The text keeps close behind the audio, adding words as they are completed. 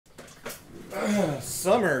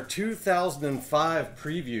Summer 2005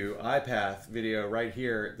 preview Ipath video right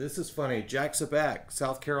here. This is funny. Jack's back,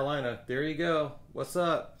 South Carolina. There you go. What's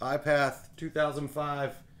up? Ipath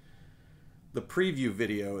 2005. The preview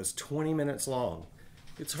video is 20 minutes long.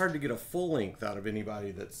 It's hard to get a full length out of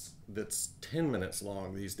anybody that's 10 minutes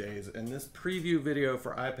long these days. And this preview video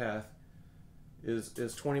for Ipath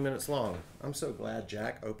is 20 minutes long. I'm so glad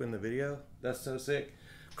Jack opened the video. That's so sick.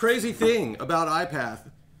 Crazy thing about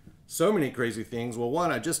Ipath. So many crazy things. Well,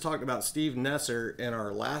 one, I just talked about Steve Nesser in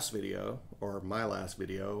our last video, or my last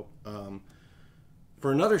video.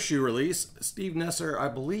 For another shoe release, Steve Nesser, I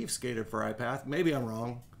believe, skated for Ipath. Maybe I'm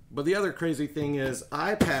wrong. But the other crazy thing is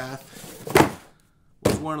Ipath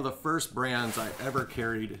was one of the first brands I ever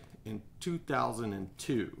carried in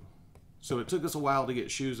 2002. So it took us a while to get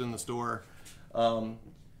shoes in the store. The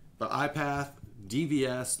Ipath,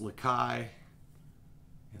 DVS, Lakai,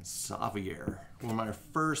 and Xavier were my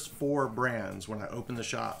first four brands when I opened the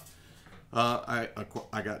shop. I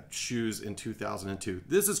got shoes in 2002.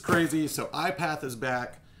 This is crazy. So Ipath is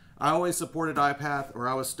back. I always supported Ipath, or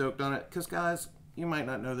I was stoked on it, because guys, you might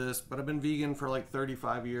not know this, but I've been vegan for like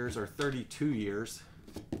 35 years or 32 years.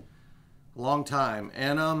 A long time.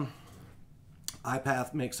 And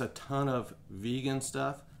Ipath makes a ton of vegan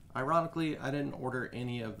stuff. Ironically, I didn't order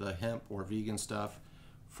any of the hemp or vegan stuff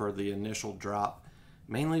for the initial drop,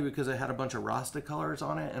 mainly because it had a bunch of Rasta colors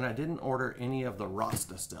on it, and I didn't order any of the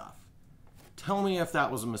Rasta stuff. Tell me if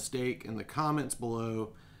that was a mistake in the comments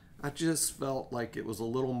below. I just felt like it was a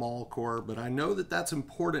little mallcore, but I know that that's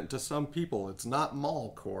important to some people. It's not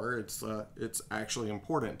mallcore, it's actually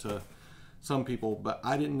important to some people, but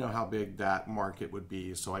I didn't know how big that market would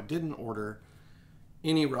be, so I didn't order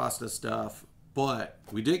any Rasta stuff. But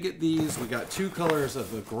we did get these. We got two colors of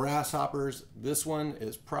the Grasshoppers. This one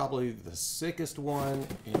is probably the sickest one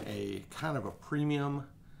in a kind of a premium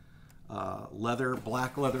leather,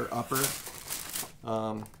 black leather upper.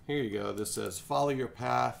 Here you go. This says, follow your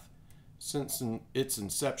path. Since its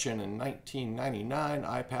inception in 1999,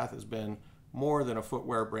 Ipath has been more than a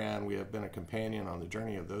footwear brand. We have been a companion on the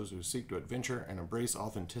journey of those who seek to adventure and embrace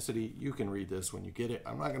authenticity. You can read this when you get it.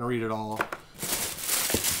 I'm not going to read it all.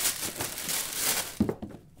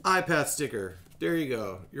 Ipath sticker. There you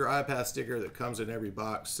go. Your Ipath sticker that comes in every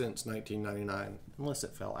box since 1999, unless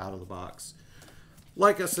it fell out of the box.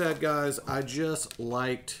 Like I said, guys, I just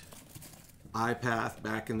liked Ipath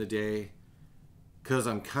back in the day because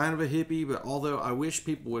I'm kind of a hippie, but although I wish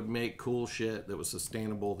people would make cool shit that was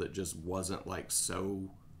sustainable, that just wasn't like so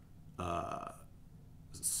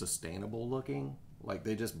sustainable looking. Like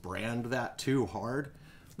they just brand that too hard.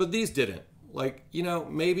 But these didn't. Like, you know,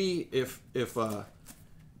 maybe if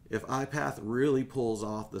Ipath really pulls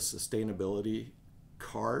off the sustainability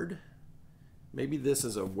card, maybe this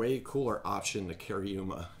is a way cooler option to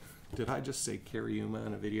Cariuma. Did I just say Cariuma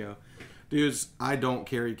in a video? Dudes, I don't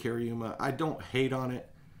carry Cariuma. I don't hate on it.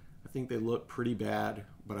 I think they look pretty bad,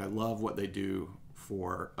 but I love what they do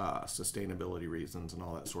for sustainability reasons and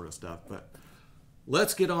all that sort of stuff. But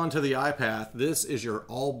let's get on to the Ipath. This is your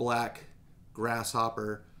all black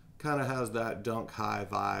Grasshopper. Kind of has that Dunk High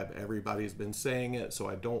vibe. Everybody's been saying it, so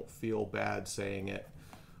I don't feel bad saying it.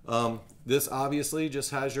 This obviously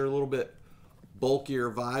just has your little bit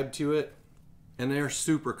bulkier vibe to it, and they're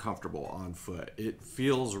super comfortable on foot. It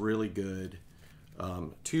feels really good.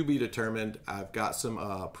 To be determined. I've got some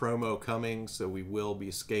promo coming, so we will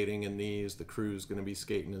be skating in these. The crew's going to be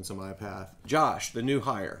skating in some Ipath. Josh, the new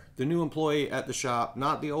hire, the new employee at the shop,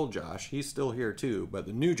 not the old Josh. He's still here too, but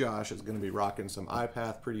the new Josh is going to be rocking some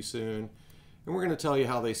Ipath pretty soon, and we're going to tell you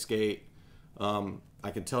how they skate.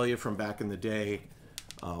 I can tell you from back in the day,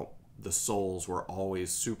 the soles were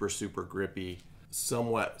always super, super grippy,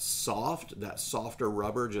 somewhat soft. That softer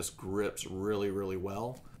rubber just grips really, really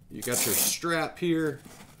well. You got your strap here.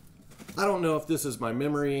 I don't know if this is my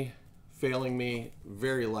memory failing me.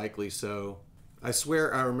 Very likely so. I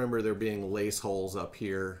swear I remember there being lace holes up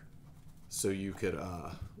here so you could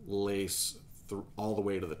lace all the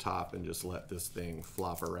way to the top and just let this thing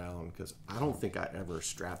flop around, because I don't think I ever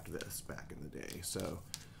strapped this back in the day. So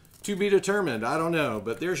to be determined. I don't know.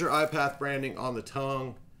 But there's your Ipath branding on the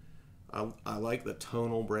tongue. I like the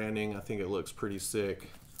tonal branding. I think it looks pretty sick.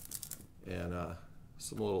 And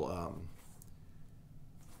some little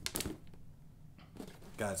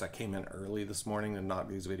guys, I came in early this morning to knock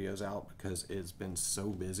these videos out because it's been so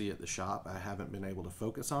busy at the shop. I haven't been able to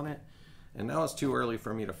focus on it, and now it's too early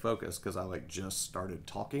for me to focus because I like just started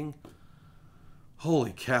talking.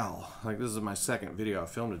 Holy cow, like this is my second video I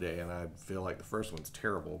filmed today, and I feel like the first one's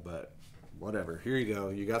terrible, but whatever. Here you go.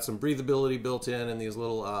 You got some breathability built in these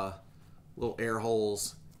little little air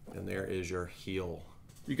holes, and there is your heel.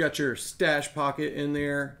 You got your stash pocket in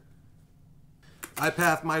there.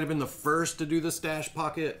 Ipath might have been the first to do the stash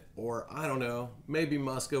pocket, or I don't know, maybe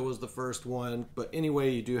Muska was the first one, but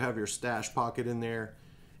anyway, you do have your stash pocket in there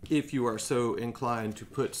if you are so inclined to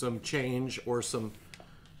put some change or some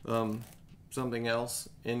something else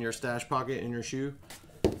in your stash pocket in your shoe.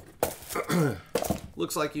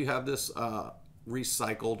 Looks like you have this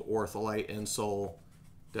recycled ortholite insole.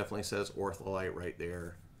 Definitely says ortholite right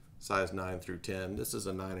there. Size 9 through 10. This is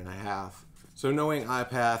a 9.5. So knowing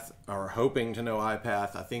Ipath, or hoping to know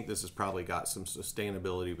Ipath, I think this has probably got some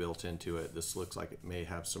sustainability built into it. This looks like it may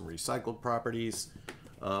have some recycled properties.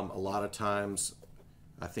 A lot of times,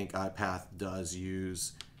 I think Ipath does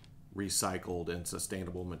use recycled and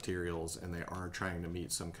sustainable materials, and they are trying to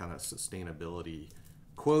meet some kind of sustainability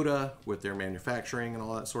quota with their manufacturing and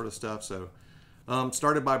all that sort of stuff. So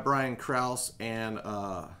started by Brian Krause and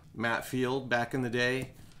Matt Field back in the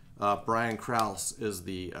day. Brian Krause is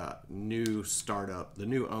the new startup, the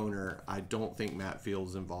new owner. I don't think Matt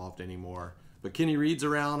Field's involved anymore. But Kenny Reed's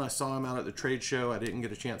around. I saw him out at the trade show. I didn't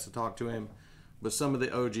get a chance to talk to him. But some of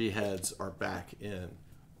the OG heads are back in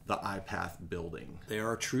the Ipath building. They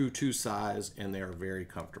are true to size, and they are very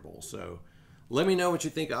comfortable. So let me know what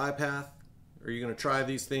you think of Ipath. Are you going to try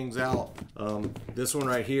these things out? This one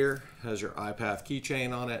right here has your Ipath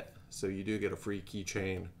keychain on it. So you do get a free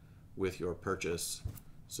keychain with your purchase.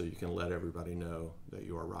 So you can let everybody know that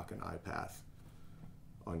you are rocking Ipath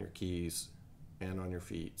on your keys and on your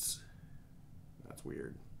feet. That's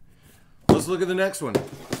weird. Let's look at the next one.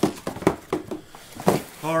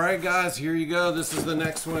 All right, guys, here you go. This is the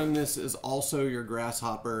next one. This is also your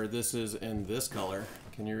Grasshopper. This is in this color.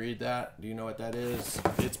 Can you read that? Do you know what that is?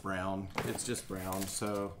 It's brown. It's just brown.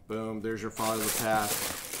 So, boom, there's your follow the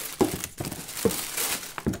path.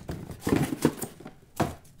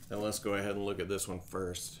 And let's go ahead and look at this one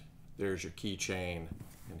first. There's your keychain.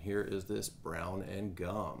 And here is this brown and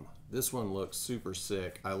gum. This one looks super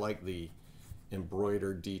sick. I like the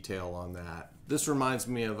embroidered detail on that. This reminds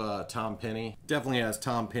me of Tom Penny. Definitely has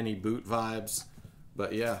Tom Penny boot vibes.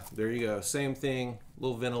 But yeah, there you go. Same thing.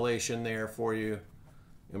 Little ventilation there for you.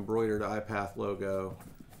 Embroidered Ipath logo.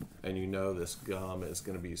 And you know this gum is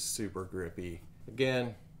going to be super grippy.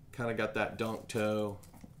 Again, kind of got that dunk toe.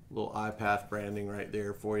 Little Ipath branding right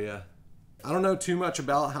there for you. I don't know too much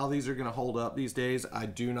about how these are going to hold up these days. I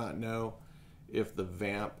do not know if the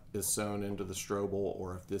vamp is sewn into the strobel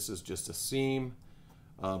or if this is just a seam.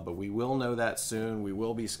 But we will know that soon. We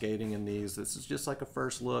will be skating in these. This is just like a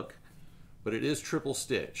first look, but it is triple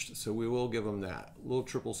stitched. So we will give them that little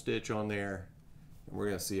triple stitch on there, and we're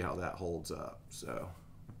going to see how that holds up. So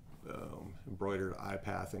boom, embroidered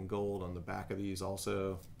Ipath in gold on the back of these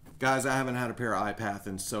also. Guys, I haven't had a pair of Ipath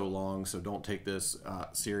in so long, so don't take this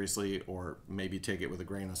seriously, or maybe take it with a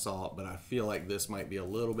grain of salt, but I feel like this might be a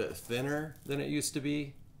little bit thinner than it used to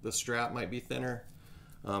be. The strap might be thinner.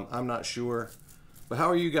 I'm not sure. But how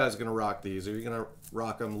are you guys going to rock these? Are you going to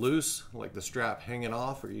rock them loose, like the strap hanging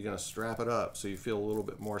off, or are you going to strap it up so you feel a little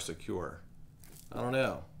bit more secure? I don't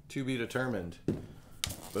know. To be determined.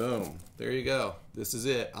 Boom. There you go. This is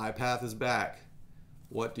it. Ipath is back.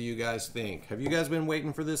 What do you guys think? Have you guys been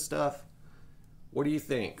waiting for this stuff? What do you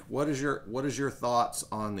think? What is your thoughts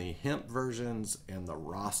on the hemp versions and the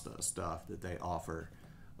Rasta stuff that they offer?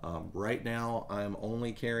 Right now, I'm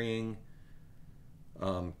only carrying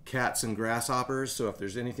cats and grasshoppers. So if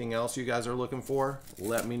there's anything else you guys are looking for,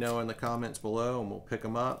 let me know in the comments below and we'll pick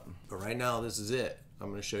them up. But right now, this is it. I'm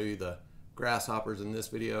going to show you the grasshoppers in this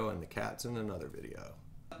video and the cats in another video.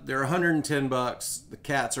 They're 110 bucks. The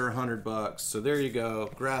cats are 100 bucks. So there you go.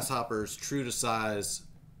 Grasshoppers, true to size,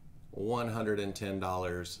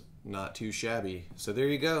 $110. Not too shabby. So there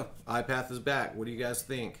you go. Ipath is back. What do you guys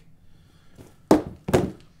think?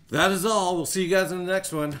 That is all. We'll see you guys in the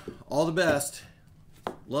next one. All the best.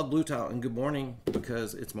 Love Blue Tile, and good morning,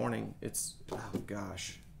 because it's morning. It's, oh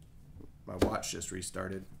gosh, my watch just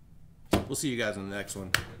restarted. We'll see you guys in the next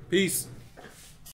one. Peace.